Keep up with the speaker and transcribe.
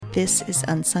This is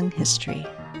Unsung History,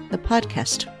 the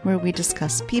podcast where we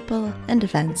discuss people and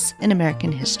events in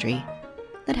American history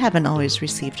that haven't always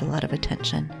received a lot of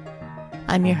attention.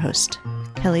 I'm your host,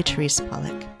 Kelly Therese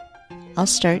Pollock. I'll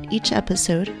start each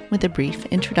episode with a brief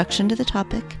introduction to the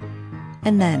topic,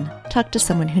 and then talk to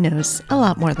someone who knows a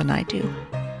lot more than I do.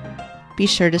 Be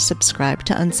sure to subscribe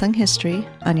to Unsung History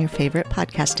on your favorite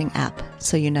podcasting app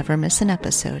so you never miss an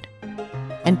episode.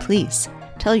 And please,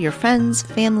 tell your friends,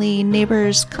 family,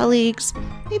 neighbors, colleagues,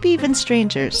 maybe even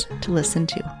strangers to listen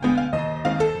to.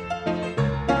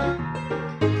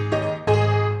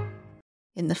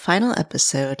 In the final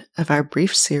episode of our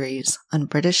brief series on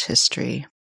British history,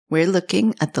 we're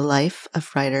looking at the life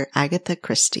of writer Agatha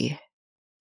Christie.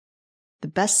 The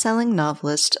best-selling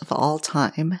novelist of all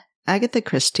time, Agatha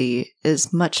Christie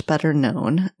is much better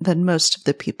known than most of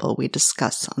the people we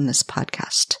discuss on this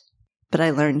podcast. But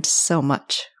I learned so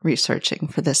much researching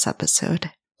for this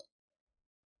episode.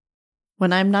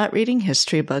 When I'm not reading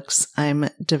history books, I'm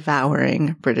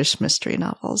devouring British mystery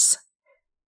novels.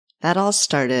 That all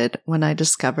started when I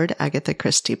discovered Agatha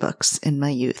Christie books in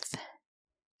my youth,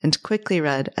 and quickly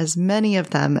read as many of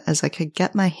them as I could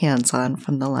get my hands on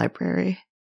from the library.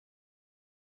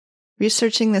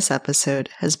 Researching this episode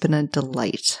has been a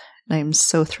delight, and I am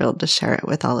so thrilled to share it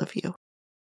with all of you.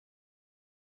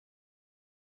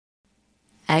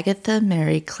 Agatha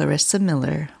Mary Clarissa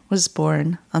Miller was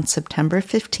born on September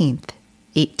 15th,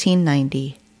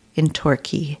 1890, in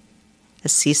Torquay, a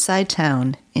seaside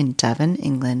town in Devon,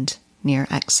 England, near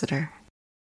Exeter.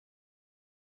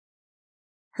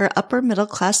 Her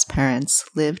upper-middle-class parents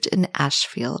lived in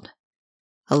Ashfield,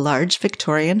 a large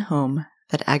Victorian home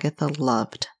that Agatha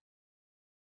loved.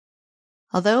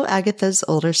 Although Agatha's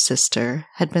older sister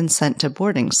had been sent to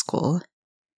boarding school,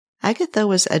 Agatha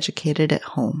was educated at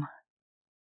home.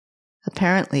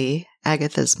 Apparently,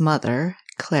 Agatha's mother,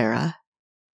 Clara,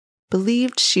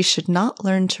 believed she should not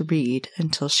learn to read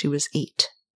until she was 8.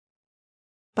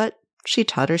 But she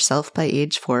taught herself by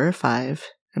age 4 or 5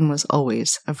 and was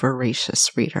always a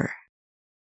voracious reader.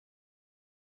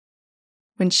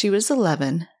 When she was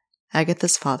 11,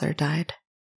 Agatha's father died.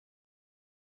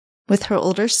 With her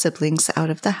older siblings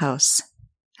out of the house,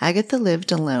 Agatha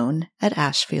lived alone at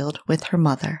Ashfield with her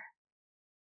mother,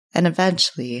 and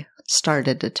eventually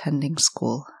started attending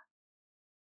school.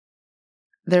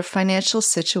 Their financial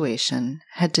situation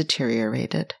had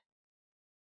deteriorated,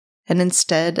 and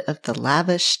instead of the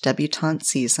lavish debutante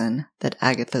season that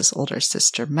Agatha's older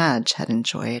sister Madge had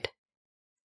enjoyed,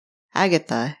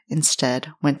 Agatha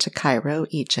instead went to Cairo,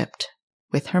 Egypt,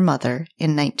 with her mother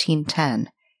in 1910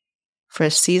 for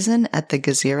a season at the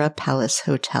Gezira Palace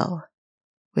Hotel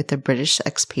with the British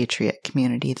expatriate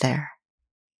community there.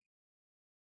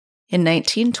 In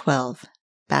 1912,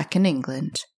 back in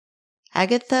England,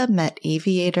 Agatha met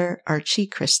aviator Archie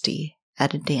Christie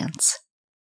at a dance,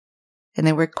 and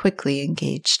they were quickly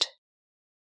engaged.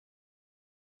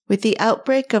 With the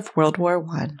outbreak of World War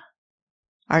I,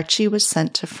 Archie was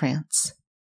sent to France.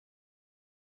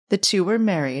 The two were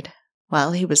married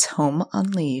while he was home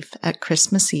on leave at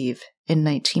Christmas Eve in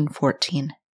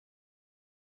 1914.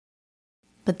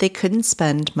 But they couldn't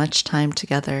spend much time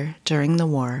together during the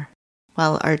war,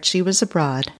 while Archie was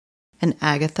abroad and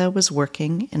Agatha was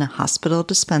working in a hospital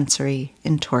dispensary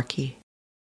in Torquay.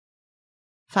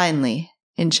 Finally,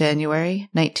 in January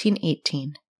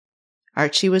 1918,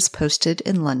 Archie was posted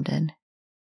in London,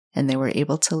 and they were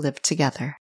able to live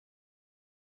together.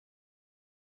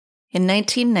 In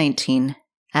 1919,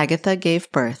 Agatha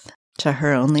gave birth to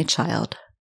her only child,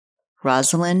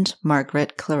 Rosalind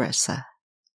Margaret Clarissa.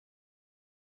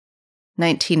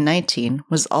 1919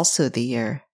 was also the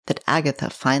year that Agatha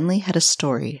finally had a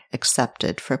story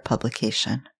accepted for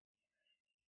publication.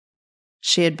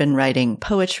 She had been writing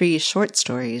poetry, short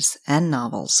stories, and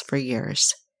novels for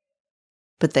years,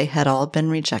 but they had all been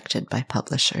rejected by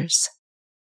publishers.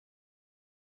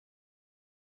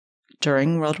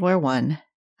 During World War I,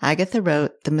 Agatha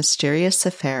wrote The Mysterious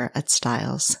Affair at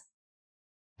Styles,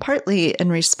 partly in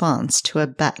response to a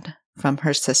bet from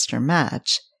her sister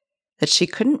Madge that she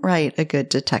couldn't write a good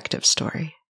detective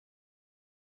story.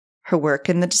 Her work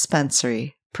in the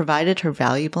dispensary provided her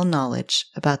valuable knowledge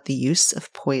about the use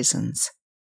of poisons.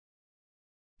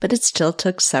 But it still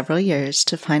took several years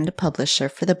to find a publisher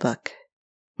for the book,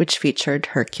 which featured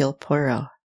Hercule Poirot.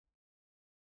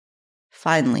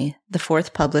 Finally, the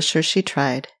 4th publisher she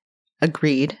tried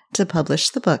agreed to publish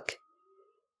the book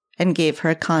and gave her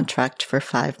a contract for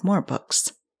 5 more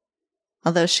books,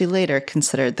 although she later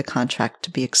considered the contract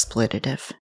to be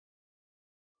exploitative.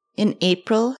 In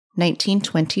April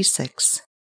 1926,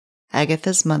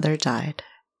 Agatha's mother died.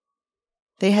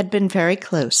 They had been very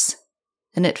close,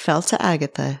 and it fell to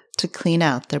Agatha to clean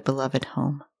out their beloved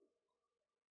home.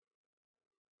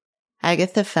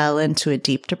 Agatha fell into a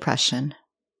deep depression,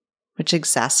 which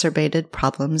exacerbated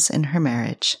problems in her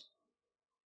marriage.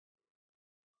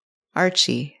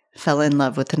 Archie fell in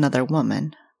love with another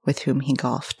woman with whom he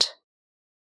golfed.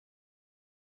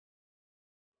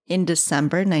 In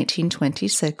December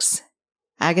 1926,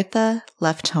 Agatha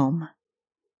left home,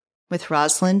 with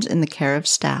Rosalind in the care of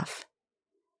staff,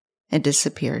 and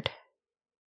disappeared.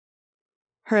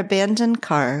 Her abandoned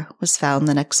car was found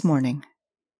the next morning,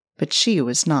 but she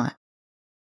was not,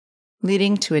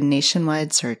 leading to a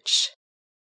nationwide search.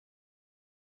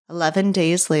 11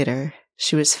 days later,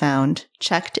 she was found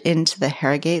checked into the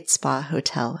Harrogate Spa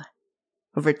Hotel,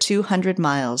 over 200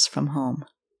 miles from home,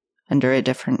 under a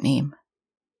different name.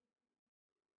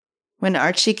 When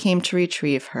Archie came to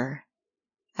retrieve her,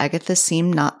 Agatha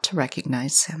seemed not to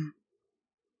recognize him.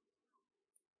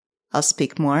 I'll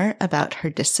speak more about her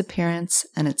disappearance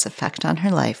and its effect on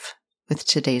her life with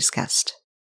today's guest.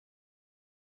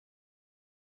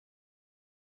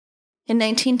 In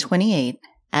 1928,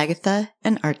 Agatha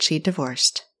and Archie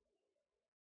divorced,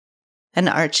 and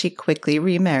Archie quickly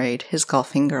remarried his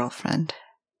golfing girlfriend.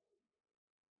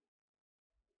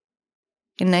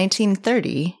 In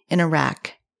 1930, in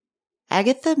Iraq,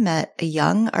 Agatha met a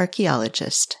young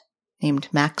archaeologist named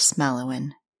Max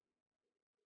Mallowan.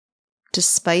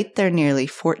 Despite their nearly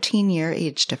 14-year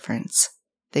age difference,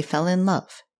 they fell in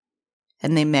love,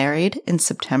 and they married in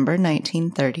September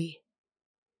 1930,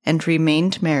 and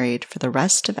remained married for the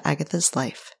rest of Agatha's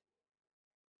life.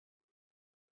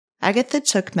 Agatha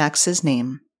took Max's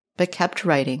name, but kept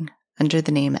writing under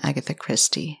the name Agatha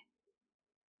Christie.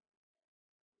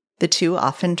 The two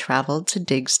often traveled to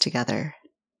digs together,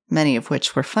 many of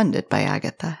which were funded by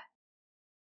Agatha.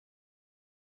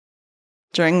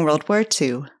 During World War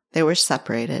II, they were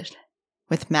separated,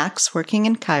 with Max working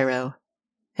in Cairo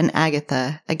and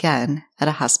Agatha again at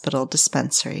a hospital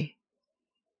dispensary,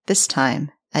 this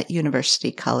time at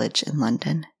University College in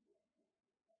London.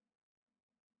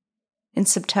 In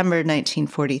September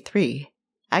 1943,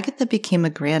 Agatha became a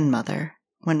grandmother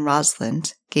when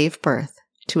Rosalind gave birth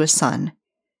to a son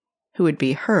who would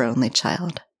be her only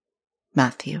child,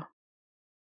 Matthew.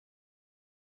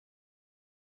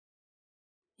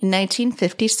 In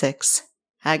 1956,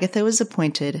 Agatha was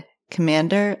appointed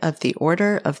Commander of the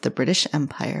Order of the British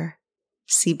Empire,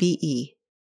 CBE,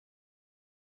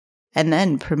 and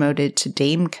then promoted to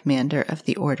Dame Commander of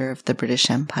the Order of the British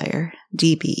Empire,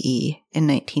 DBE, in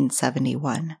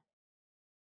 1971.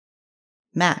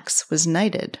 Max was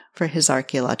knighted for his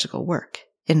archaeological work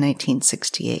in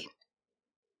 1968.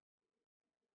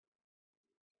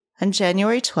 On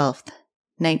January 12,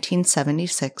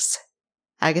 1976,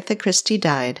 Agatha Christie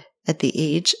died at the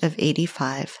age of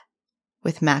 85,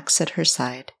 with Max at her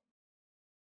side.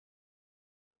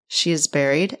 She is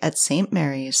buried at St.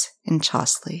 Mary's in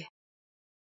Chausley.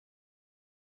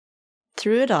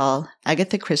 Through it all,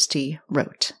 Agatha Christie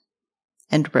wrote,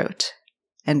 and wrote,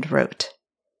 and wrote.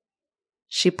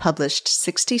 She published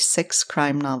 66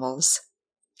 crime novels,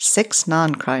 6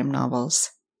 non-crime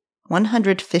novels,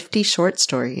 150 short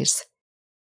stories,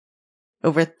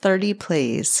 over 30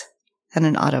 plays, and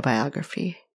an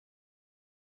autobiography.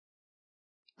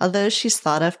 Although she's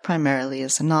thought of primarily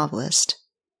as a novelist,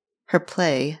 her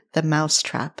play, The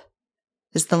Mousetrap,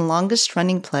 is the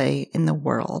longest-running play in the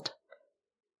world.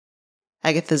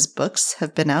 Agatha's books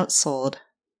have been outsold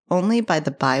only by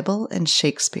the Bible and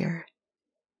Shakespeare,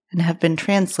 and have been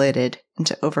translated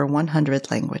into over 100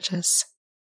 languages.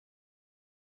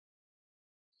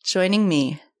 Joining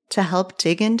me to help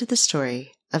dig into the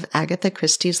story of Agatha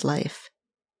Christie's life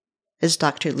is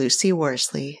Dr. Lucy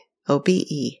Worsley,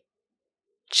 OBE,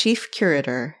 Chief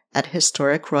Curator at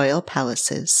Historic Royal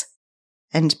Palaces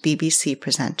and BBC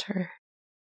presenter,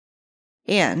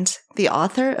 and the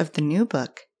author of the new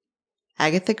book,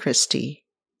 Agatha Christie,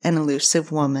 An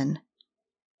Elusive Woman,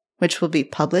 which will be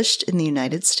published in the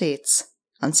United States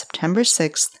on September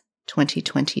 6,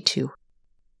 2022.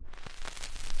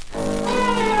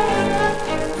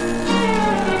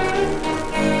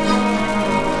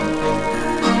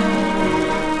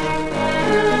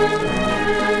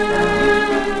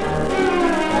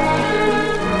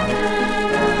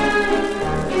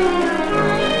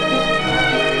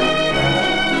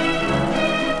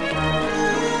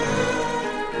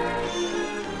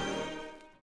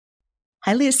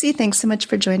 Hi, Lucy. Thanks so much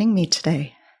for joining me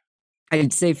today.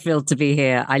 I'm so thrilled to be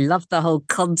here. I love the whole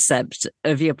concept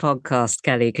of your podcast,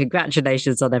 Kelly.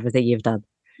 Congratulations on everything you've done.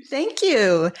 Thank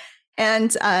you.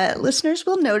 And listeners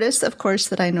will notice, of course,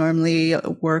 that I normally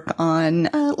work on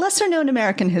lesser known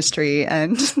American history.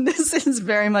 And this is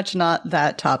very much not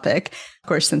that topic. Of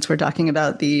course, since we're talking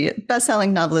about the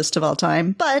best-selling novelist of all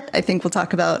time. But I think we'll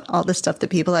talk about all the stuff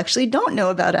that people actually don't know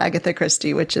about Agatha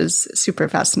Christie, which is super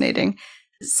fascinating.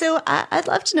 So I'd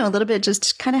love to know a little bit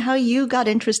just kind of how you got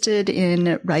interested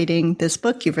in writing this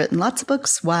book. You've written lots of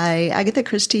books. Why Agatha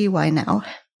Christie? Why now?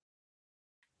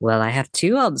 Well, I have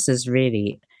two answers,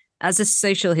 really. As a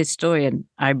social historian,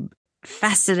 I'm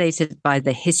fascinated by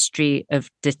the history of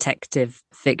detective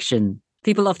fiction.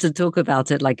 People often talk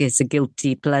about it like it's a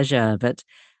guilty pleasure, but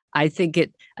I think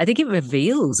it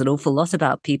reveals an awful lot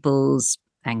about people's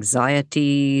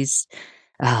anxieties,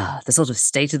 the sort of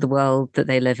state of the world that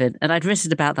they live in. And I'd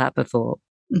written about that before.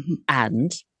 Mm-hmm.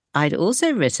 And I'd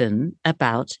also written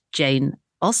about Jane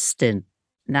Austen.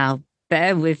 Now,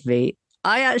 bear with me.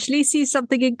 I actually see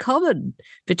something in common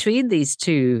between these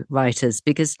two writers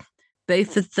because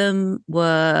both of them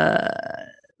were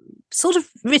sort of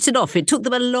written off. It took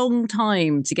them a long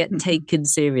time to get taken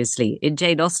seriously. In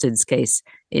Jane Austen's case,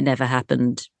 it never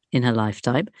happened in her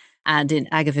lifetime. And in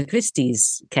Agatha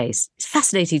Christie's case, it's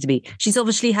fascinating to me. She's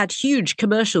obviously had huge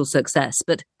commercial success,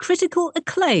 but critical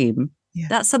acclaim,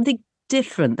 that's something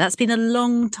different. That's been a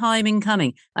long time in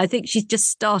coming. I think she's just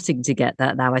starting to get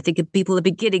that now. I think people are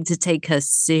beginning to take her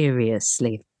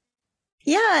seriously.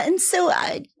 Yeah. And so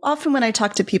often when I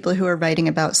talk to people who are writing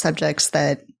about subjects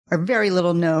that are very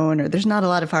little known or there's not a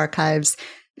lot of archives,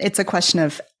 it's a question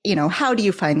of, how do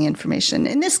you find the information?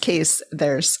 In this case,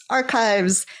 there's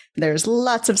archives, there's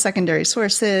lots of secondary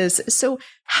sources. So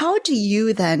how do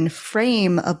you then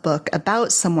frame a book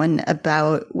about someone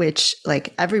about which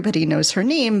everybody knows her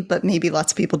name, but maybe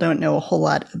lots of people don't know a whole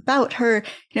lot about her?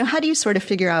 How do you sort of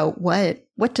figure out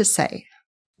what to say?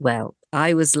 Well,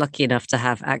 I was lucky enough to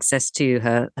have access to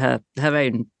her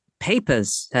own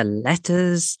papers, her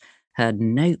letters, her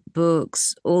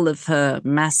notebooks, all of her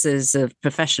masses of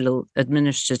professional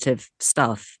administrative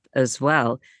stuff as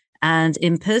well. And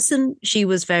in person, she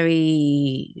was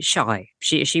very shy.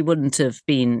 She wouldn't have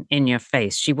been in your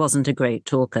face. She wasn't a great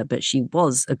talker, but she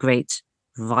was a great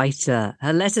writer.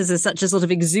 Her letters are such a sort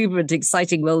of exuberant,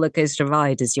 exciting roller coaster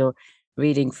ride as you're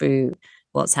reading through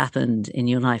what's happened in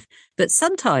your life. But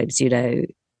sometimes,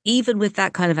 even with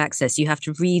that kind of access, you have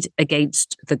to read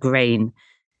against the grain,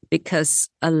 because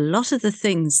a lot of the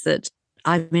things that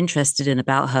I'm interested in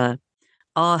about her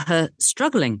are her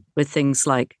struggling with things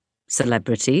like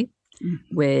celebrity,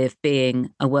 with being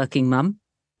a working mum,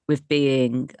 with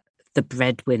being the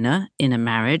breadwinner in a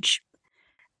marriage.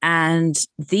 And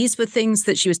these were things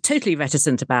that she was totally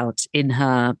reticent about in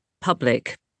her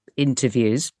public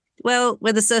interviews. Well,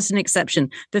 with a certain exception,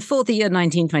 before the year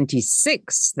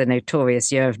 1926, the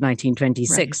notorious year of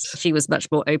 1926, She was much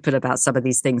more open about some of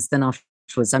these things than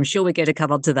afterwards. I'm sure we're going to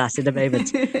come on to that in a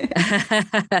moment.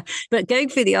 But going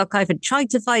through the archive and trying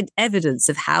to find evidence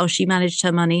of how she managed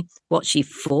her money, what she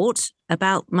thought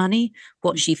about money,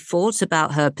 what she thought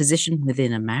about her position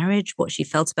within a marriage, what she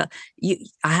felt about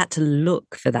I had to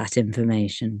look for that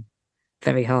information.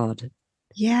 Very hard.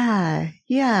 Yeah.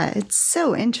 It's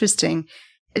so interesting.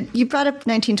 You brought up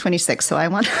 1926, so I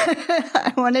want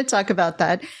to talk about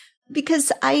that.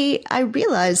 Because I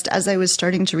realized as I was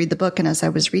starting to read the book and as I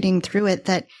was reading through it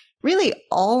that really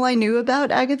all I knew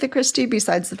about Agatha Christie,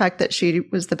 besides the fact that she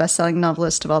was the best-selling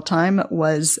novelist of all time,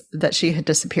 was that she had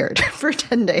disappeared for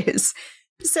 10 days.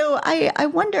 So I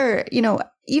wonder,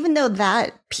 even though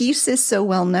that piece is so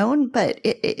well known, but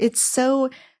there's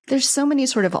so many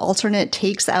sort of alternate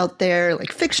takes out there,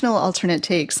 like fictional alternate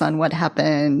takes on what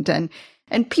happened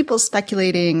and people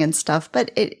speculating and stuff.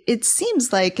 But it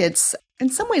seems like it's in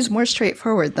some ways more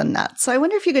straightforward than that. So I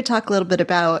wonder if you could talk a little bit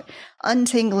about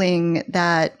untangling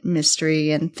that mystery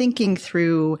and thinking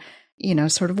through,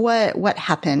 sort of what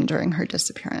happened during her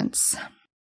disappearance.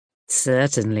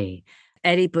 Certainly.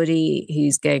 Anybody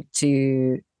who's going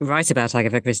to write about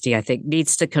Agatha Christie, I think,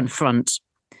 needs to confront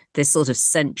this sort of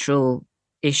central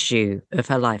issue of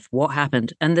her life. What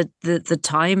happened? And the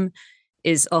time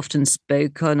is often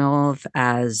spoken of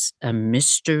as a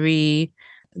mystery.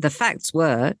 The facts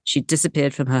were she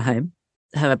disappeared from her home.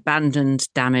 Her abandoned,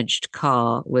 damaged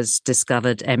car was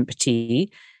discovered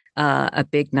empty. A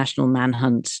big national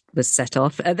manhunt was set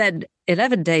off. And then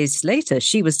 11 days later,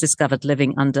 she was discovered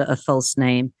living under a false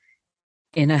name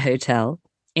in a hotel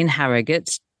in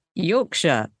Harrogate,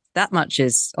 Yorkshire. That much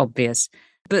is obvious.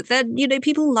 But then,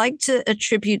 people like to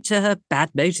attribute to her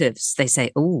bad motives. They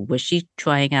say, was she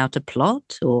trying out a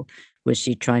plot? Or was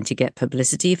she trying to get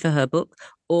publicity for her book?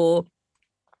 Or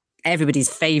everybody's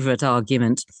favorite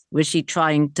argument, was she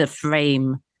trying to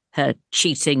frame her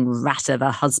cheating rat of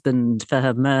a husband for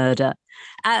her murder.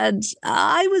 And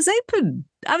I was open.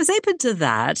 I was open to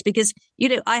that because,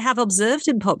 I have observed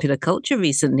in popular culture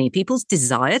recently people's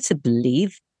desire to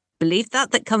believe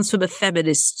that comes from a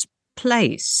feminist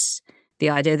place. The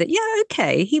idea that,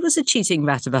 okay, he was a cheating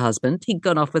rat of a husband. He'd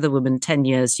gone off with a woman 10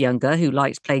 years younger who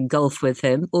liked playing golf with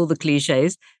him, all the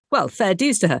cliches. Well, fair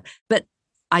dues to her. But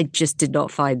I just did not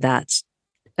find that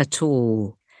at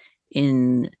all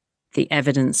in the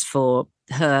evidence for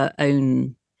her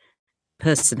own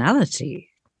personality,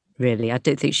 really. I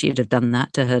don't think she'd have done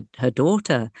that to her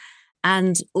daughter.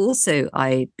 And also,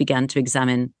 I began to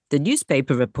examine the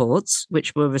newspaper reports,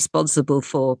 which were responsible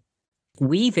for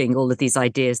weaving all of these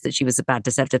ideas that she was a bad,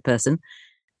 deceptive person,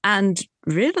 and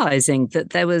realizing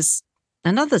that there was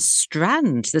another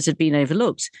strand that had been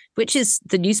overlooked, which is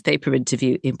the newspaper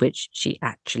interview in which she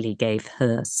actually gave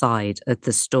her side of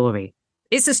the story.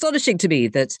 It's astonishing to me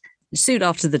that soon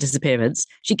after the disappearance,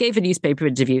 she gave a newspaper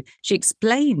interview. She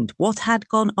explained what had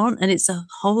gone on, and it's a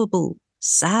horrible,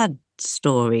 sad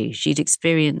story. She'd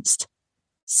experienced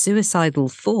suicidal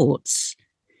thoughts.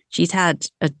 She'd had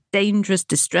a dangerous,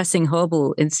 distressing,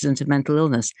 horrible incident of mental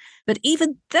illness. But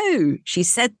even though she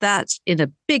said that in a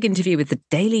big interview with the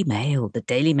Daily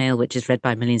Mail, which is read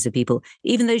by millions of people,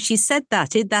 even though she said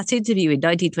that in that interview in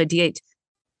 1928,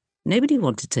 nobody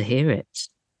wanted to hear it.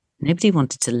 Nobody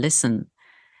wanted to listen.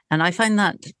 And I find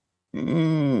that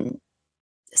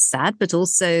sad, but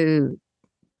also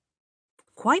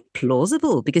quite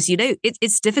plausible because,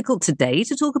 it's difficult today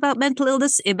to talk about mental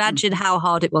illness. Imagine how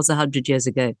hard it was 100 years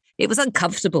ago. It was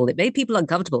uncomfortable. It made people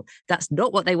uncomfortable. That's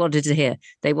not what they wanted to hear.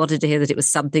 They wanted to hear that it was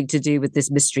something to do with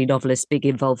this mystery novelist being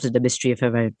involved in a mystery of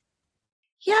her own.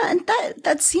 Yeah, and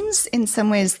that seems in some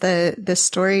ways the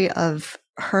story of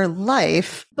her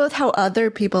life, both how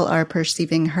other people are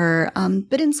perceiving her,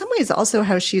 but in some ways also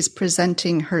how she's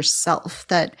presenting herself.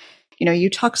 That, you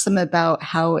talk some about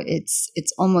how it's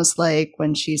almost like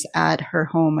when she's at her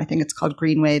home, I think it's called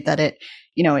Greenway, that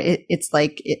it's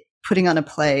like putting on a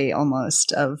play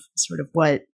almost of sort of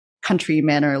what country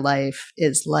manor life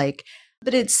is like.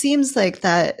 But it seems like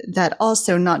that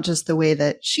also not just the way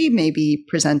that she may be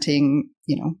presenting,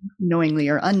 knowingly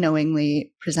or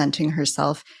unknowingly presenting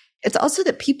herself. It's also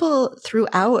that people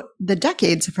throughout the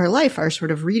decades of her life are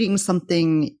sort of reading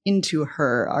something into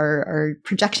her, are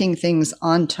projecting things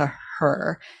onto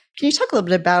her. Can you talk a little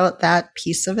bit about that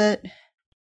piece of it?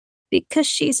 Because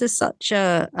she's such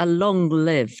a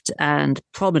long-lived and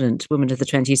prominent woman of the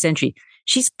 20th century,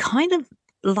 she's kind of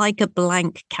like a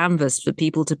blank canvas for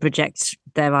people to project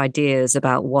their ideas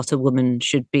about what a woman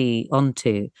should be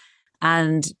onto.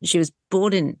 And she was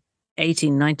born in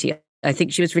 1890. I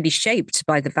think she was really shaped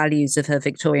by the values of her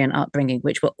Victorian upbringing,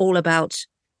 which were all about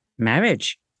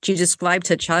marriage. She described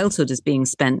her childhood as being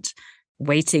spent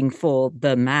waiting for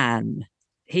the man.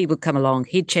 He would come along,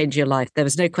 he'd change your life. There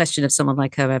was no question of someone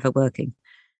like her ever working.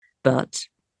 But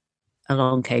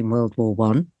along came World War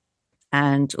I,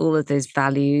 and all of those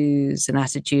values and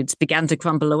attitudes began to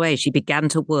crumble away. She began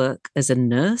to work as a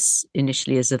nurse,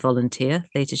 initially as a volunteer.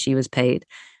 Later she was paid.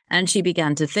 And she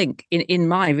began to think, in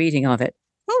my reading of it,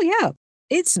 oh, yeah,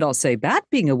 it's not so bad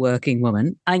being a working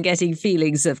woman. I'm getting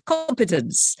feelings of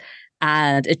competence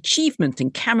and achievement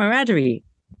and camaraderie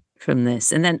from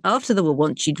this. And then after the war,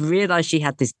 once she'd realized she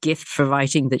had this gift for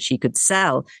writing that she could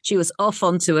sell, she was off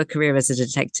onto a career as a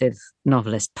detective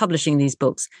novelist, publishing these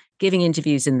books, giving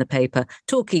interviews in the paper,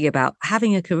 talking about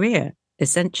having a career,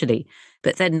 essentially.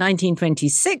 But then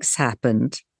 1926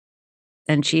 happened,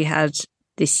 and she had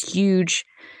this huge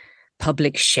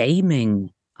public shaming,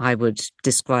 I would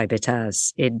describe it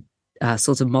as, in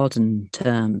sort of modern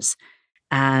terms.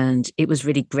 And it was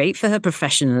really great for her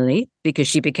professionally because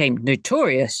she became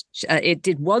notorious. It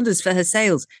did wonders for her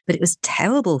sales, but it was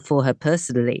terrible for her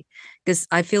personally because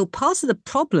I feel part of the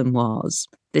problem was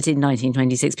that in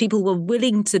 1926, people were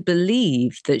willing to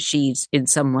believe that she'd in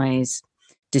some ways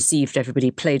deceived everybody,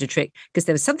 played a trick, because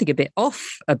there was something a bit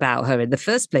off about her in the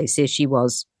first place. Here she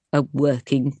was a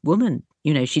working woman.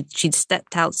 She'd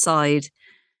stepped outside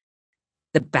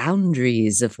the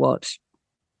boundaries of what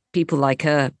people like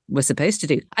her were supposed to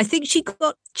do. I think she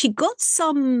got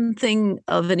something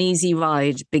of an easy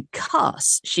ride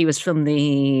because she was from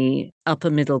the upper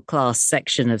middle class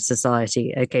section of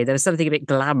society. Okay, there was something a bit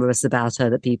glamorous about her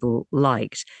that people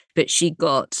liked, but she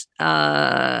got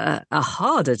a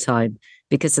harder time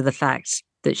because of the fact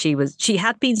that she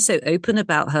had been so open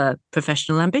about her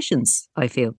professional ambitions, I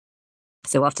feel.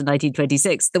 So after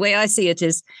 1926, the way I see it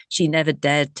is she never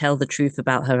dared tell the truth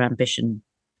about her ambition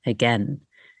again.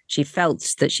 She felt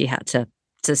that she had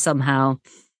to somehow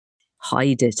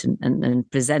hide it and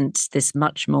present this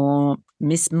much more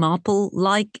Miss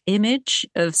Marple-like image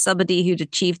of somebody who'd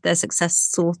achieved their success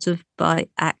sort of by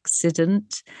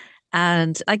accident.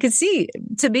 And I could see,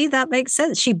 to me, that makes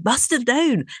sense. She must have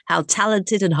known how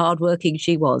talented and hardworking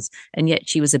she was. And yet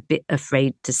she was a bit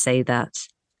afraid to say that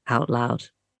out loud.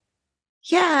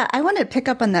 Yeah, I want to pick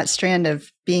up on that strand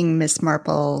of being Miss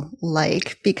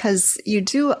Marple-like, because you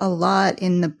do a lot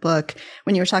in the book,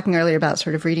 when you were talking earlier about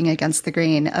sort of reading against the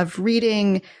grain, of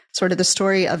reading sort of the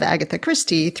story of Agatha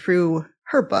Christie through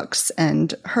her books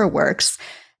and her works.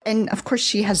 And of course,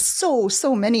 she has so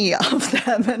many of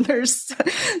them, and there's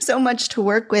so much to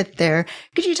work with there.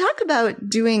 Could you talk about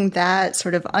doing that,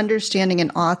 sort of understanding an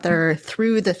author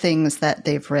through the things that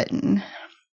they've written?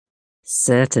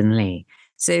 Certainly.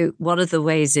 So one of the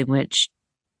ways in which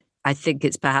I think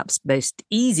it's perhaps most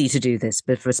easy to do this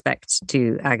with respect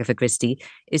to Agatha Christie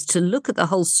is to look at the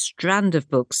whole strand of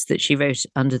books that she wrote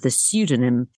under the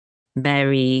pseudonym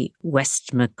Mary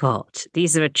Westmacott.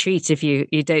 These are a treat if you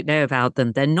don't know about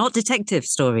them. They're not detective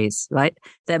stories, right?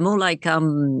 They're more like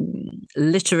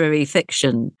literary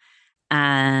fiction,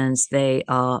 and they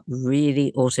are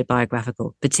really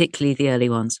autobiographical, particularly the early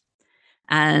ones.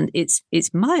 And it's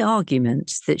my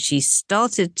argument that she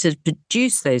started to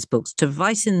produce those books, to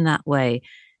write in that way,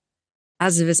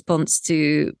 as a response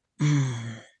to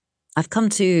I've come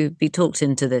to be talked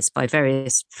into this by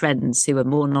various friends who are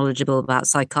more knowledgeable about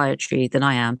psychiatry than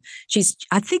I am.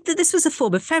 I think that this was a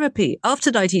form of therapy after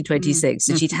 1926,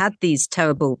 and she'd had these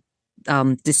terrible,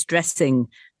 distressing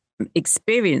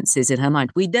experiences in her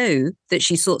mind. We know that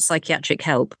she sought psychiatric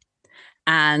help,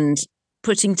 and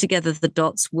putting together the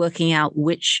dots, working out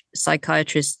which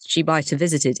psychiatrist she might have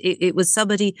visited. It was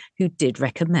somebody who did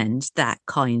recommend that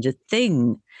kind of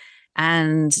thing.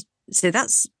 And so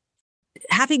that's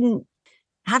having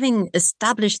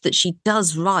established that she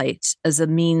does write as a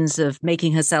means of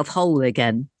making herself whole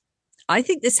again. I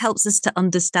think this helps us to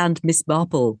understand Miss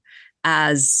Marple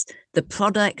as the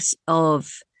product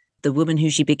of the woman who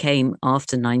she became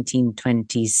after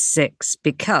 1926,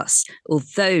 because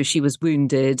although she was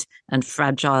wounded and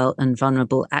fragile and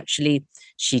vulnerable, actually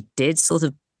she did sort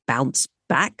of bounce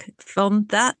back from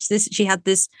that. She had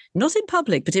this, not in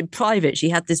public, but in private, she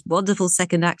had this wonderful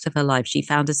second act of her life. She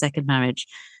found a second marriage,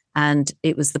 and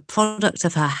it was the product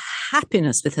of her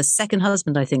happiness with her second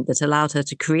husband, I think, that allowed her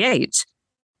to create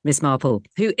Miss Marple,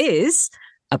 who is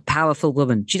a powerful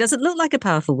woman. She doesn't look like a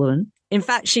powerful woman. In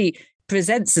fact, she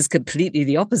presents as completely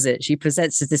the opposite. She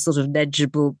presents as this sort of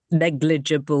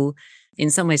negligible, in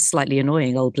some ways slightly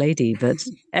annoying old lady, but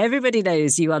everybody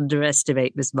knows you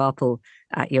underestimate Miss Marple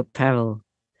at your peril.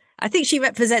 I think she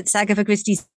represents Agatha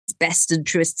Christie's best and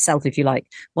truest self, if you like,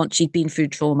 once she'd been through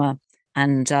trauma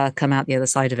and come out the other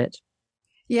side of it.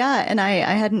 Yeah, and I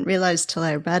hadn't realized till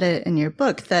I read it in your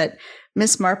book that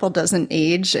Miss Marple doesn't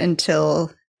age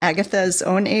until Agatha's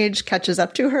own age catches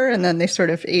up to her, and then they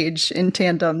sort of age in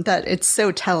tandem. That it's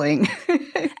so telling.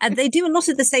 And they do a lot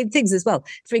of the same things as well.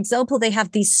 For example, they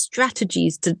have these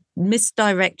strategies to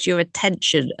misdirect your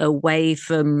attention away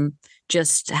from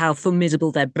just how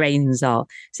formidable their brains are.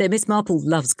 So Miss Marple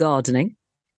loves gardening.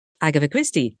 Agatha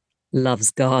Christie loves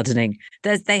gardening.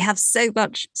 They have so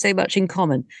much in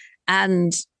common.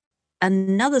 And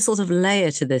another sort of layer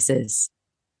to this is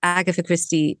Agatha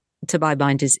Christie, to my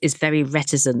mind, is very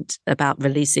reticent about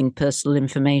releasing personal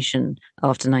information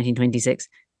after 1926.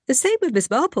 The same with Miss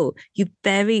Marple. You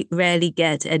very rarely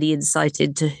get any insight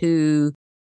into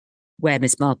where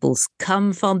Miss Marple's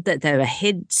come from. That there are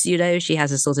hints, she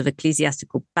has a sort of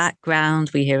ecclesiastical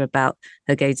background. We hear about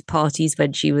her going to parties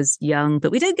when she was young,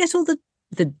 but we don't get all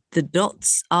the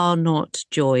dots are not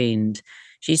joined.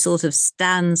 She sort of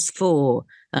stands for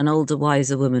an older,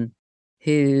 wiser woman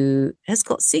who has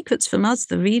got secrets from us,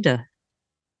 the reader.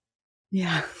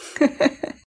 Yeah.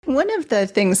 One of the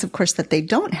things, of course, that they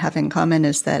don't have in common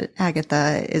is that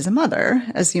Agatha is a mother,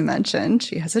 as you mentioned.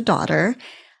 She has a daughter.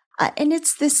 And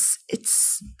it's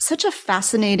such a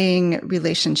fascinating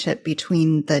relationship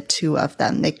between the two of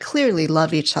them. They clearly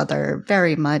love each other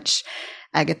very much.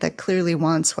 Agatha clearly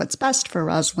wants what's best for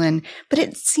Rosalind, but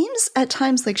it seems at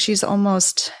times like she's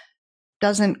almost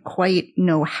doesn't quite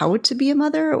know how to be a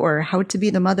mother or how to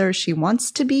be the mother she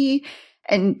wants to be.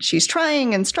 And she's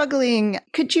trying and struggling.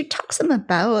 Could you talk some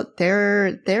about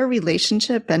their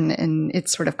relationship and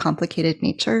its sort of complicated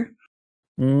nature?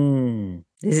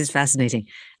 This is fascinating.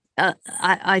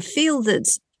 I feel that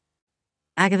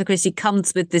Agatha Christie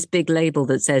comes with this big label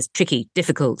that says tricky,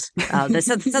 difficult. There's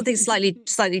something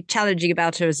slightly challenging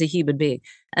about her as a human being.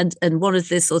 And one of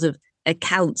the sort of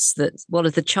accounts one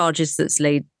of the charges that's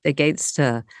laid against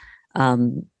her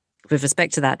with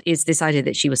respect to that is this idea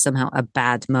that she was somehow a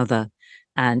bad mother.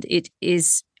 And it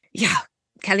is,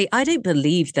 Kelly, I don't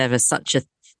believe there's such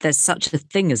a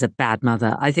thing as a bad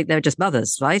mother. I think they're just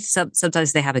mothers, right?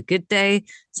 Sometimes they have a good day,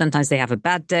 sometimes they have a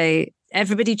bad day.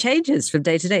 Everybody changes from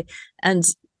day to day. And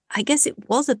I guess it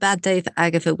was a bad day for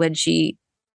Agatha when she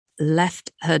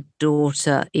left her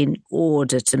daughter in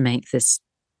order to make this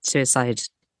suicide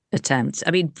attempt.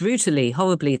 I mean, brutally,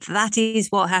 horribly. That is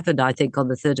what happened, I think, on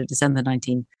the 3rd of December,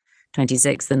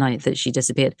 1926, the night that she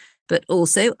disappeared. But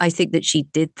also, I think that she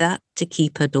did that to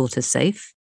keep her daughter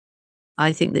safe.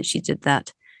 I think that she did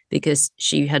that because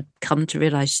she had come to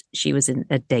realize she was in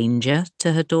a danger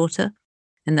to her daughter,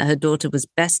 and that her daughter was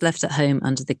best left at home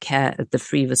under the care of the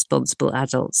 3 responsible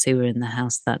adults who were in the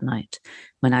house that night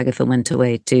when Agatha went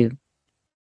away to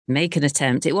make an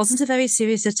attempt. It wasn't a very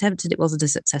serious attempt and it wasn't a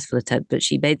successful attempt, but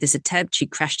she made this attempt. She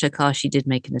crashed her car. She did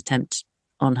make an attempt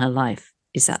on her life.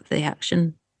 Is that the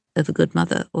action of a good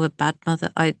mother or a bad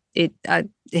mother?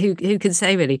 Who can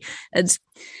say, really? And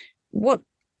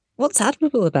what's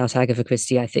admirable about Agatha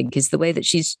Christie, I think, is the way that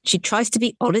she tries to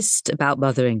be honest about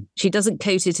mothering. She doesn't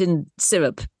coat it in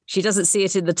syrup. She doesn't see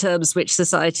it in the terms which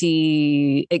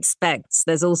society expects.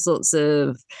 There's all sorts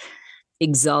of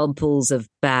examples of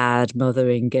bad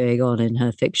mothering going on in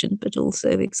her fiction, but also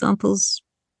examples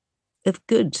of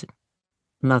good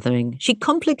mothering. She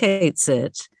complicates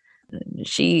it.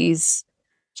 She's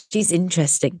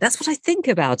interesting. That's what I think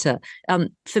about her.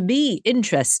 For me,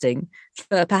 interesting.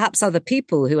 For perhaps other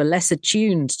people who are less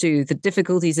attuned to the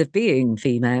difficulties of being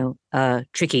female,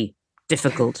 tricky,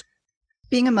 difficult.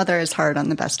 Being a mother is hard on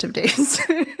the best of days.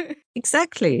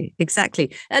 Exactly.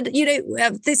 And,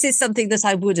 this is something that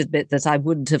I would admit that I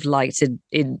wouldn't have liked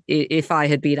if I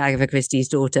had been Agatha Christie's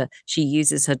daughter. She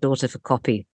uses her daughter for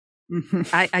copy. Mm-hmm.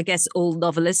 I guess all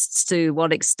novelists, to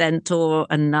one extent or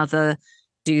another,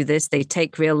 do this. They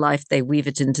take real life, they weave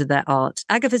it into their art.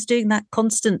 Agatha's doing that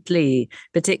constantly,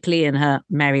 particularly in her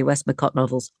Mary Westmacott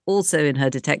novels, also in her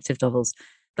detective novels.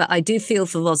 But I do feel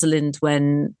for Rosalind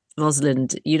when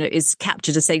Rosalind, is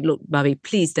captured as saying, look, Mummy,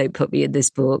 please don't put me in this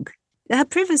book. Her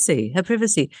privacy.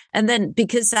 And then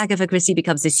because Agatha Christie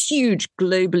becomes this huge,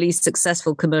 globally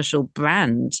successful commercial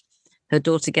brand, her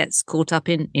daughter gets caught up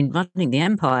in running the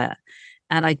empire.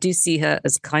 And I do see her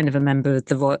as kind of a member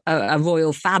of a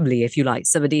royal family, if you like,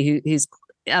 somebody who's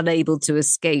unable to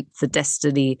escape the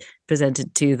destiny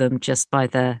presented to them just by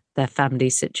their family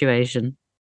situation.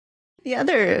 The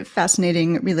other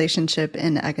fascinating relationship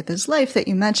in Agatha's life that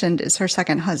you mentioned is her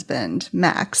second husband,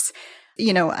 Max.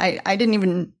 I didn't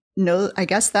even know, I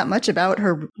guess, that much about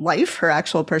her life, her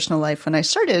actual personal life, when I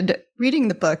started reading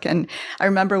the book. And I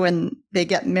remember when they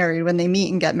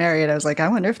meet and get married, I was like, I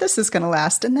wonder if this is going to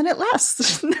last. And then it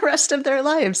lasts the rest of their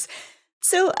lives.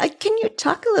 So can you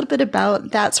talk a little bit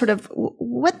about that, sort of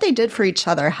what they did for each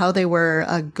other, how they were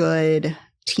a good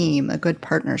team, a good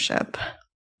partnership?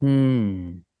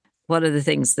 One of the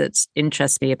things that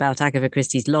interests me about Agatha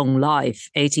Christie's long life,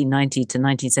 1890 to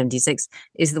 1976,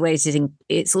 is the way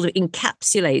it sort of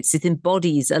encapsulates, it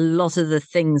embodies a lot of the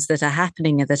things that are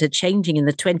happening and that are changing in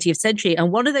the 20th century.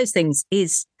 And one of those things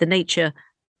is the nature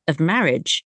of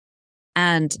marriage.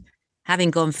 And having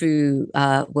gone through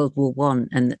World War I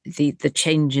and the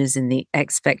changes in the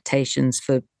expectations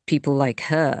for people like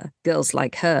her, girls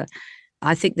like her,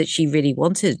 I think that she really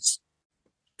wanted,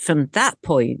 from that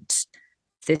point,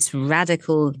 this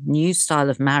radical new style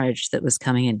of marriage that was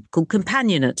coming in called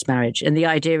companionate marriage. And the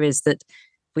idea is that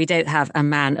we don't have a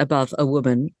man above a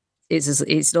woman.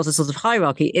 It's not a sort of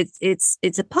hierarchy.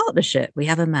 It's a partnership. We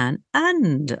have a man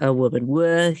and a woman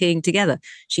working together.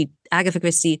 Agatha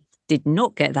Christie did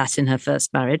not get that in her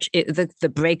first marriage.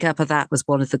 The breakup of that was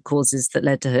one of the causes that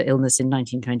led to her illness in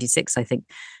 1926, I think.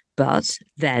 But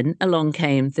then along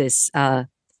came this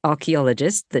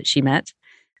archaeologist that she met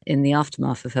in the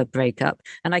aftermath of her breakup.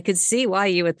 And I could see why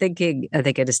you were thinking, are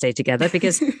they going to stay together?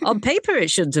 Because on paper, it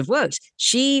shouldn't have worked.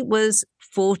 She was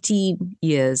 14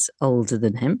 years older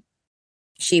than him.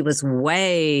 She was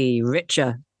way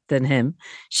richer than him.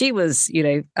 She was,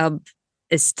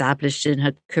 established in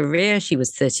her career. She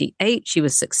was 38. She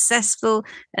was successful.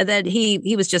 And then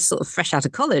he was just sort of fresh out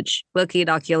of college, working in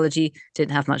archaeology,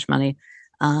 didn't have much money.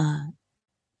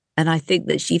 And I think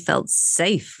that she felt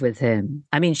safe with him.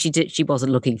 I mean, she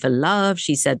wasn't looking for love.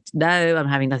 She said, no, I'm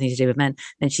having nothing to do with men.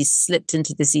 And she slipped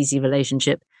into this easy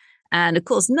relationship. And of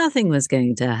course, nothing was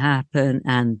going to happen.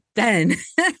 And then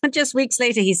just weeks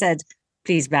later, he said,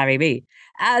 please marry me.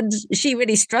 And she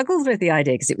really struggled with the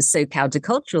idea because it was so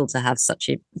countercultural to have such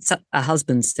a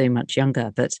husband so much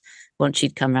younger. But once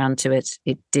she'd come around to it,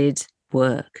 it did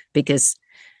work because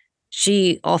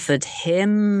she offered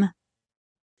him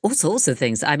all sorts of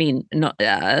things. I mean, not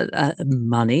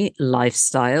money,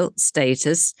 lifestyle,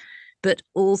 status, but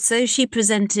also she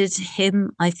presented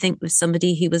him, I think, with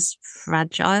somebody who was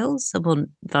fragile, someone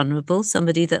vulnerable,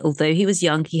 somebody that, although he was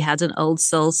young, he had an old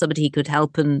soul, somebody he could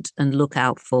help and look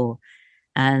out for.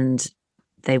 And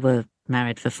they were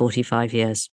married for 45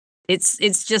 years.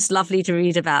 It's just lovely to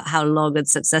read about how long and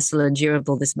successful and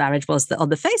durable this marriage was, that on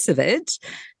the face of it,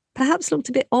 perhaps looked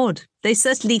a bit odd. They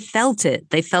certainly felt it.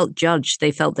 They felt judged.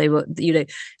 They felt they were,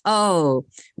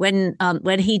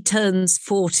 when he turns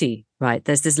 40, right,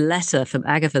 there's this letter from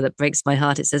Agatha that breaks my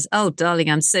heart. It says, "Oh, darling,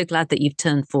 I'm so glad that you've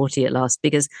turned 40 at last,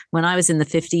 because when I was in the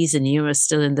 50s and you were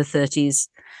still in the 30s,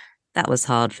 that was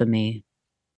hard for me."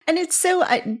 And it's so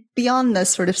beyond the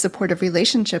sort of supportive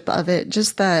relationship of it,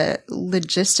 just the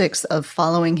logistics of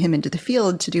following him into the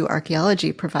field to do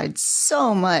archaeology provides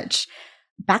so much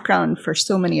background for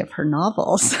so many of her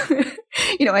novels.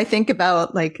 I think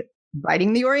about like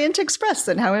writing the Orient Express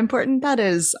and how important that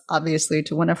is, obviously,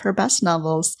 to one of her best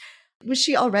novels. Was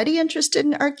she already interested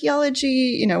in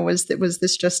archaeology? Was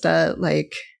this just a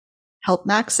help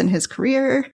Max in his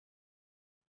career?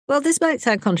 Well, this might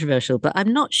sound controversial, but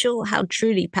I'm not sure how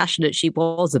truly passionate she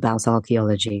was about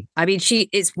archaeology. I mean,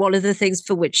 it's one of the things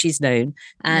for which she's known.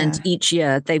 And each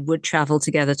year they would travel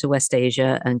together to West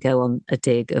Asia and go on a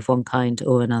dig of one kind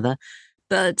or another.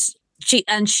 But she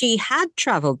had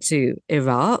traveled to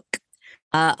Iraq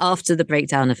after the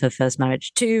breakdown of her first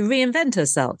marriage to reinvent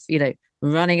herself,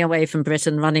 running away from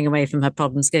Britain, running away from her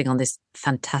problems, going on this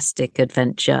fantastic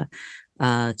adventure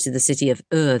to the city of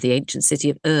Ur, the ancient city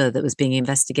of Ur that was being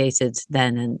investigated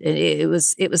then. And it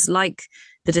was like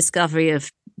the discovery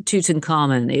of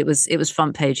Tutankhamun. It was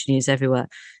front page news everywhere.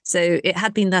 So it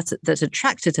had been that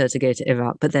attracted her to go to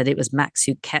Iraq, but then it was Max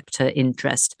who kept her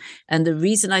interest. And the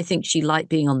reason I think she liked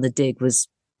being on the dig was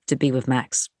to be with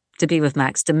Max,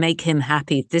 to make him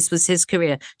happy. This was his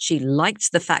career. She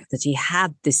liked the fact that he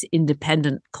had this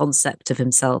independent concept of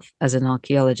himself as an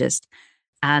archaeologist.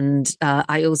 And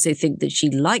I also think that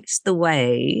she liked the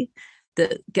way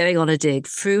that going on a dig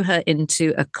threw her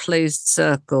into a closed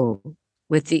circle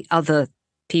with the other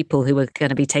people who were going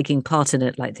to be taking part in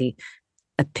it, like the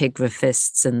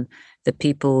epigraphists and the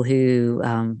people who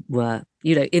were,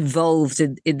 involved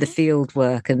in the field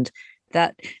work. And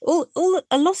that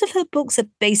a lot of her books are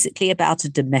basically about a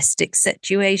domestic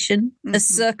situation, a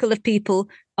circle of people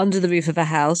under the roof of a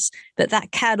house, but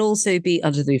that can also be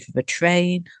under the roof of a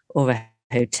train or a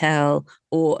hotel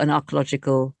or an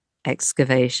archaeological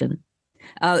excavation.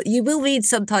 You will read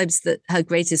sometimes that her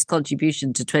greatest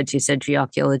contribution to 20th century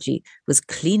archaeology was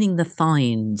cleaning the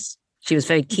finds. She was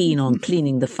very keen on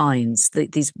cleaning the finds,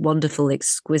 these wonderful,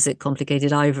 exquisite,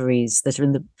 complicated ivories that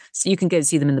are so you can go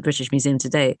see them in the British Museum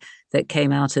today, that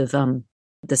came out of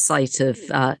the site of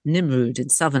Nimrud in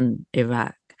southern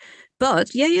Iraq. But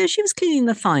she was cleaning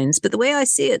the finds. But the way I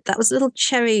see it, that was a little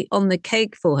cherry on the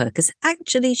cake for her, because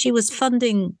actually she was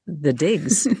funding the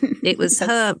digs. It was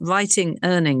her writing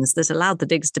earnings that allowed the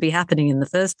digs to be happening in the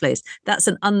first place. That's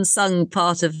an unsung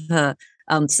part of her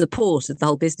support of the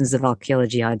whole business of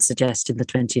archaeology, I'd suggest, in the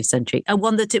 20th century, and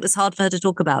one that it was hard for her to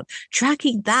talk about.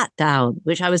 Tracking that down,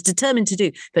 which I was determined to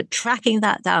do, but tracking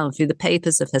that down through the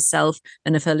papers of herself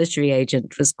and of her literary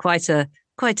agent was quite a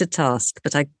task.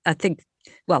 But I think,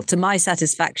 well, to my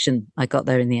satisfaction, I got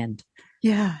there in the end.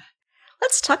 Yeah.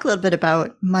 Let's talk a little bit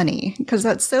about money, because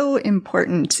that's so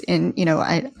important in,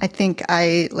 I think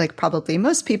I, like probably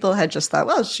most people, had just thought,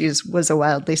 well, she was a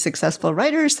wildly successful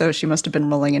writer, so she must have been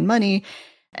rolling in money.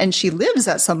 And she lives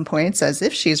at some points as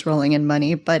if she's rolling in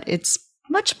money, but it's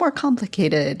much more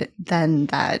complicated than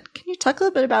that. Can you talk a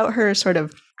little bit about her sort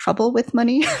of trouble with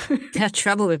money? Yeah,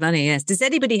 trouble with money, yes. Does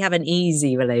anybody have an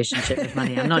easy relationship with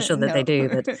money? I'm not sure that they do,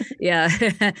 but yeah.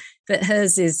 But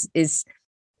hers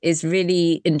is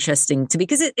really interesting to me,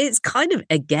 because it's kind of,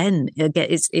 again,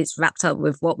 it's wrapped up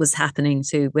with what was happening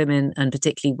to women, and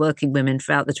particularly working women,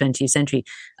 throughout the 20th century.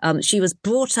 She was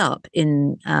brought up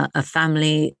in a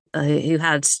family who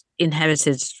had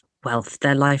inherited wealth.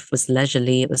 Their life was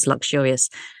leisurely, it was luxurious.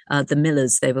 The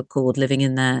Millers, they were called, living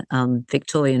in their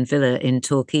Victorian villa in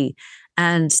Torquay.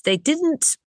 And they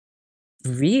didn't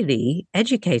really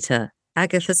educate her.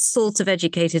 Agatha sort of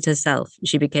educated herself.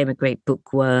 She became a great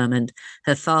bookworm, and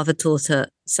her father taught her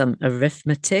some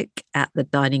arithmetic at the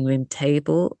dining room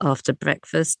table after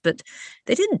breakfast, but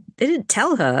they didn't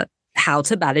tell her how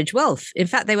to manage wealth. In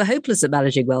fact, they were hopeless at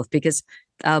managing wealth, because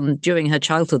during her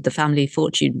childhood, the family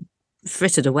fortune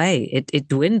frittered away. It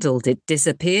dwindled, it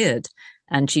disappeared.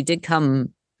 And she did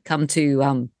come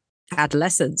to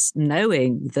adolescence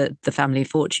knowing that the family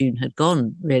fortune had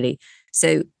gone, really.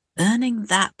 So earning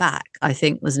that back, I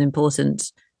think, was an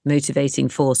important motivating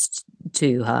force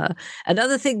to her.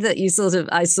 Another thing that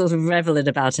I sort of revel in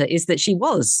about her is that she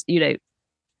was, a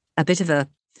bit of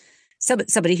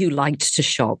somebody who liked to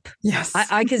shop. Yes.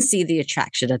 I can see the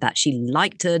attraction of that. She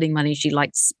liked earning money. She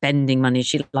liked spending money.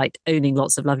 She liked owning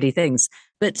lots of lovely things.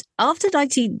 But after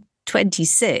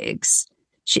 1926,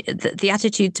 the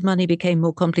attitude to money became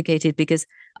more complicated because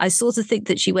I sort of think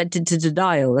that she went into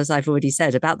denial, as I've already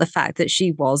said, about the fact that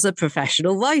she was a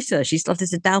professional writer. She started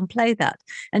to downplay that.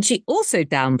 And she also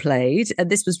downplayed, and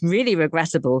this was really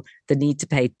regrettable, the need to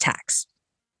pay tax.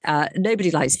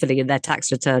 Nobody likes filling in their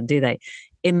tax return, do they?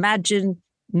 Imagine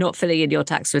not filling in your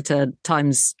tax return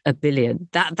times 1 billion.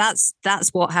 That's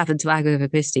what happened to Agatha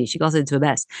Christie. She got into a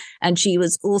mess. And she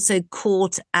was also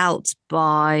caught out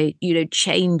by,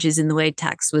 changes in the way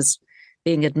tax was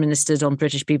being administered on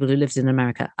British people who lived in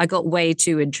America. I got way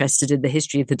too interested in the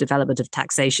history of the development of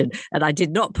taxation, and I did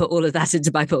not put all of that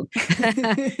into my book.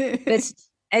 But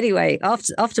anyway,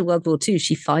 after World War II,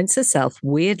 she finds herself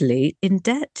weirdly in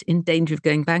debt, in danger of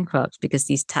going bankrupt because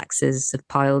these taxes have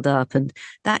piled up. And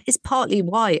that is partly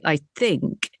why I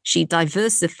think she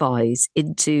diversifies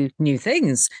into new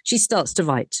things. She starts to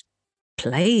write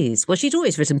plays. Well, she'd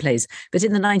always written plays, but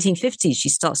in the 1950s, she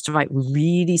starts to write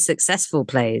really successful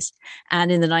plays.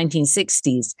 And in the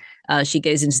 1960s, she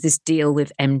goes into this deal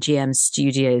with MGM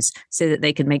Studios so that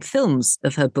they can make films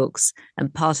of her books.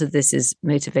 And part of this is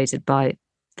motivated by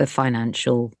the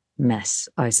financial mess,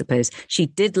 I suppose. She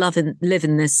did live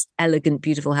in this elegant,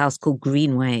 beautiful house called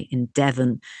Greenway in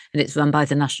Devon, and it's run by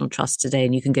the National Trust today,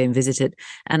 and you can go and visit it.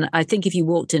 And I think if you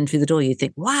walked in through the door, you'd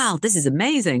think, wow, this is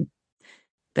amazing.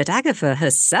 But Agatha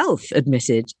herself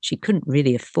admitted she couldn't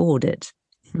really afford it.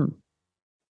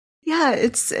 Yeah,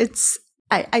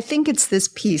 I think it's this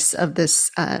piece of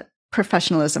this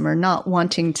professionalism or not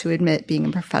wanting to admit being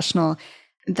a professional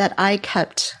that I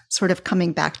kept sort of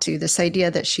coming back to, this idea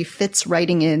that she fits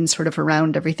writing in sort of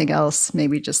around everything else,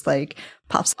 maybe just like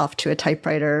pops off to a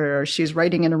typewriter, or she's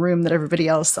writing in a room that everybody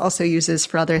else also uses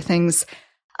for other things.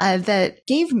 That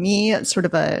gave me sort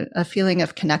of a feeling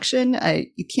of connection.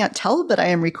 You can't tell, but I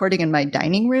am recording in my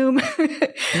dining room.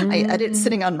 I edit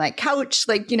sitting on my couch,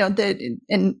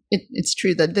 and it's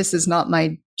true that this is not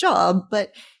my job,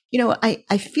 but,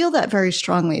 I feel that very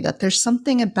strongly, that there's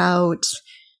something about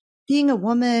being a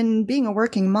woman, being a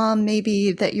working mom,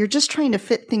 maybe, that you're just trying to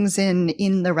fit things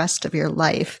in the rest of your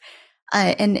life.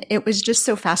 And it was just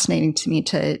so fascinating to me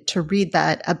to read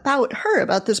that about her,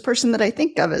 about this person that I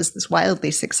think of as this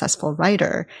wildly successful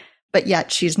writer, but yet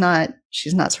she's not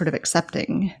sort of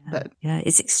accepting. But yeah,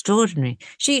 it's extraordinary.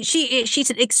 She's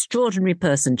an extraordinary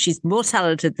person. She's more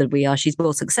talented than we are. She's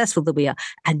more successful than we are.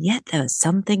 And yet there are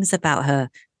some things about her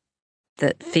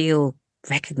that feel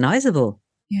recognizable.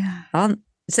 Yeah.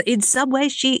 So in some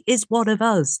ways she is one of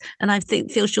us. And I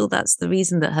feel sure that's the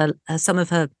reason that some of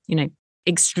her,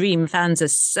 extreme fans are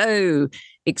so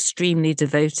extremely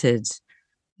devoted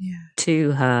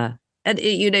to her. And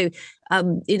in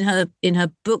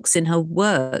her books, in her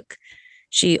work,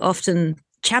 she often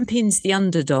champions the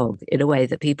underdog in a way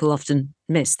that people often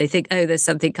miss. They think, oh, there's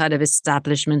something kind of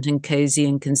establishment and cozy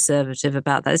and conservative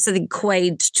about that. There's something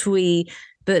quaint, twee.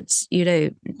 But,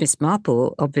 Miss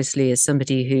Marple obviously is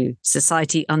somebody who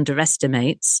society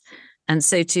underestimates. And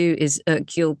so too is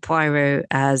Hercule Poirot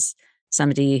as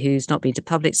somebody who's not been to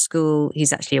public school.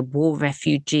 He's actually a war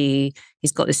refugee.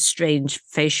 He's got this strange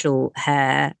facial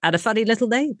hair and a funny little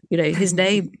name. His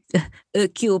name,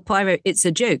 Hercule Poirot, it's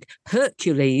a joke.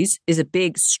 Hercules is a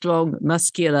big, strong,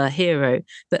 muscular hero.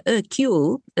 But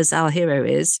Hercule, as our hero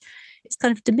is, it's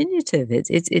kind of diminutive.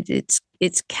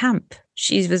 It's camp.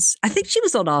 I think she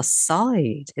was on our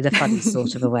side in a funny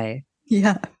sort of a way.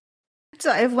 Yeah.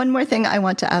 So I have one more thing I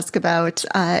want to ask about,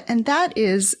 and that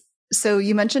is, so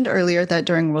you mentioned earlier that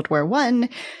during World War I,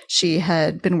 she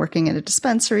had been working at a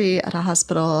dispensary at a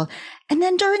hospital. And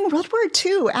then during World War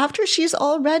II, after she's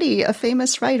already a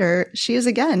famous writer, she is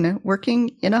again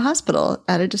working in a hospital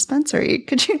at a dispensary.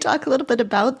 Could you talk a little bit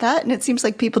about that? And it seems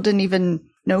like people didn't even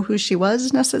know who she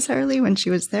was necessarily when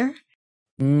she was there.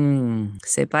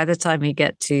 So by the time we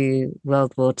get to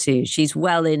World War II, she's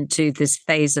well into this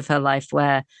phase of her life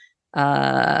where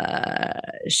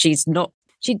she's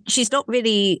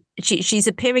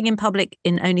appearing in public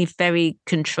in only very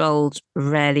controlled,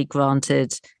 rarely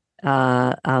granted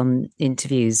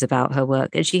interviews about her work.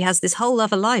 And she has this whole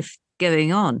other life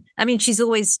going on. I mean, she's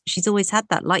always had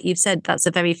that. Like you've said, that's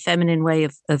a very feminine way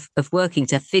of working,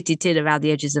 to fit it in around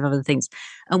the edges of other things.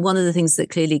 And one of the things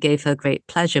that clearly gave her great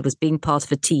pleasure was being part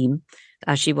of a team,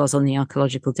 as she was on the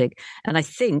archaeological dig. And I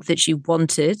think that she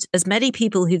wanted, as many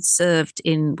people who'd served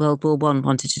in World War I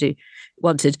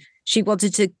wanted, she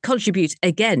wanted to contribute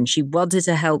again. She wanted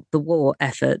to help the war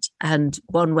effort. And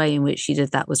one way in which she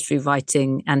did that was through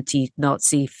writing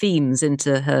anti-Nazi themes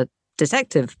into her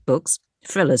detective books,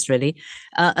 thrillers, really.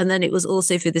 And then it was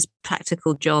also for this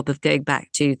practical job of going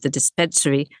back to the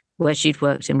dispensary where she'd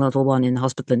worked in World War I in the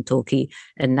hospital in Torquay.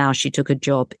 And now she took a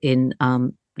job in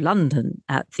London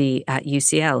at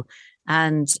UCL.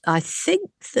 And I think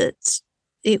that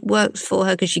it worked for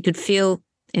her because she could feel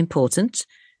important.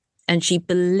 And she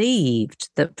believed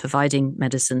that providing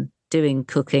medicine, doing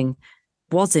cooking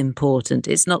was important.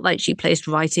 It's not like she placed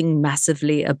writing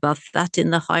massively above that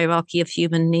in the hierarchy of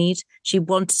human need. She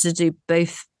wanted to do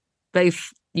both,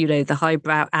 the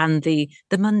highbrow and the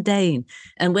mundane.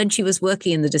 And when she was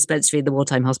working in the dispensary in the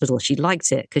wartime hospital, she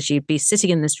liked it because she'd be sitting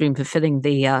in this room fulfilling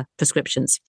the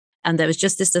prescriptions. And there was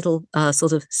just this little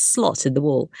sort of slot in the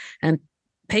wall. And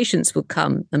patients would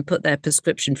come and put their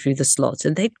prescription through the slot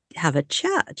and they'd have a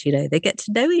chat, they get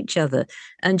to know each other.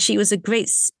 And she was a great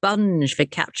sponge for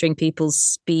capturing people's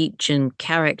speech and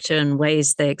character and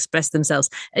ways they express themselves.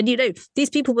 And, these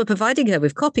people were providing her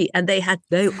with copy and they had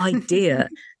no idea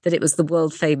that it was the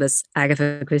world famous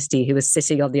Agatha Christie who was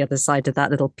sitting on the other side of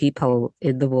that little peephole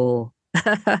in the wall.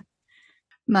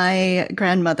 My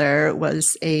grandmother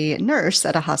was a nurse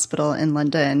at a hospital in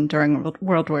London during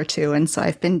World War II, and so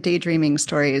I've been daydreaming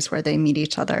stories where they meet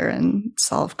each other and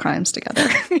solve crimes together.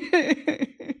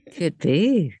 Could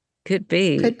be.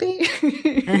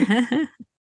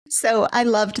 So I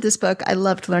loved this book. I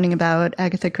loved learning about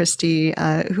Agatha Christie,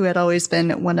 who had always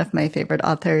been one of my favorite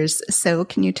authors. So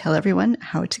can you tell everyone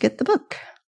how to get the book?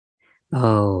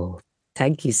 Oh,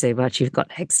 thank you so much. You've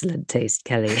got excellent taste,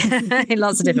 Kelly, in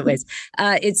lots of different ways.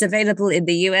 It's available in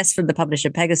the US from the publisher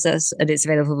Pegasus, and it's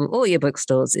available from all your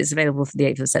bookstores. It's available from the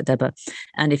 8th of September.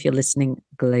 And if you're listening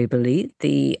globally,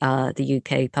 the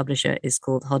UK publisher is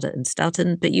called Hodder and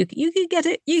Stoughton, but you can get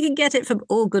it. You can get it from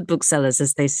all good booksellers,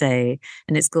 as they say.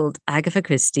 And it's called Agatha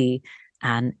Christie,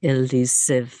 An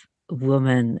Elusive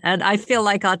Woman. And I feel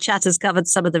like our chat has covered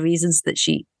some of the reasons that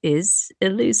she is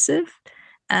elusive.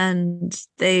 And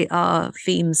they are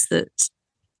themes that,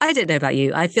 I don't know about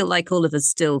you, I feel like all of us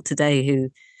still today who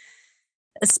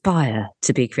aspire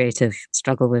to be creative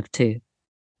struggle with too.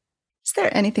 Is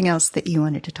there anything else that you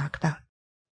wanted to talk about?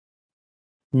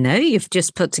 No, you've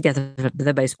just put together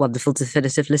the most wonderful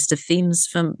definitive list of themes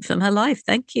from her life.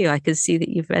 Thank you. I can see that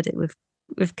you've read it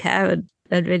with care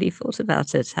and really thought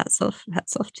about it. Hats off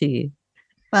to you.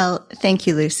 Well, thank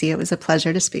you, Lucy. It was a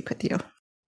pleasure to speak with you.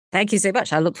 Thank you so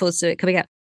much. I look forward to it coming out.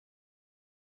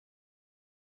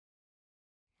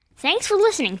 Thanks for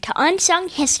listening to Unsung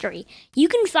History. You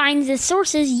can find the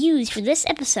sources used for this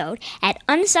episode at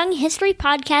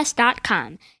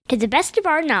unsunghistorypodcast.com. To the best of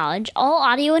our knowledge, all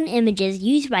audio and images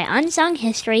used by Unsung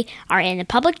History are in the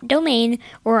public domain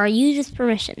or are used with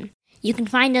permission. You can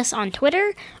find us on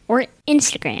Twitter or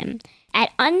Instagram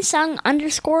at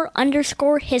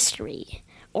unsung__history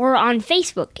or on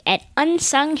Facebook at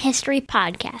Unsung History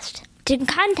Podcast. To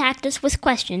contact us with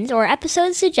questions or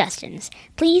episode suggestions,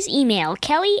 please email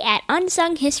Kelly at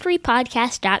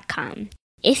unsunghistorypodcast.com.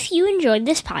 If you enjoyed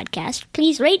this podcast,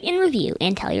 please rate and review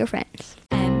and tell your friends.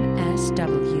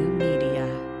 MSW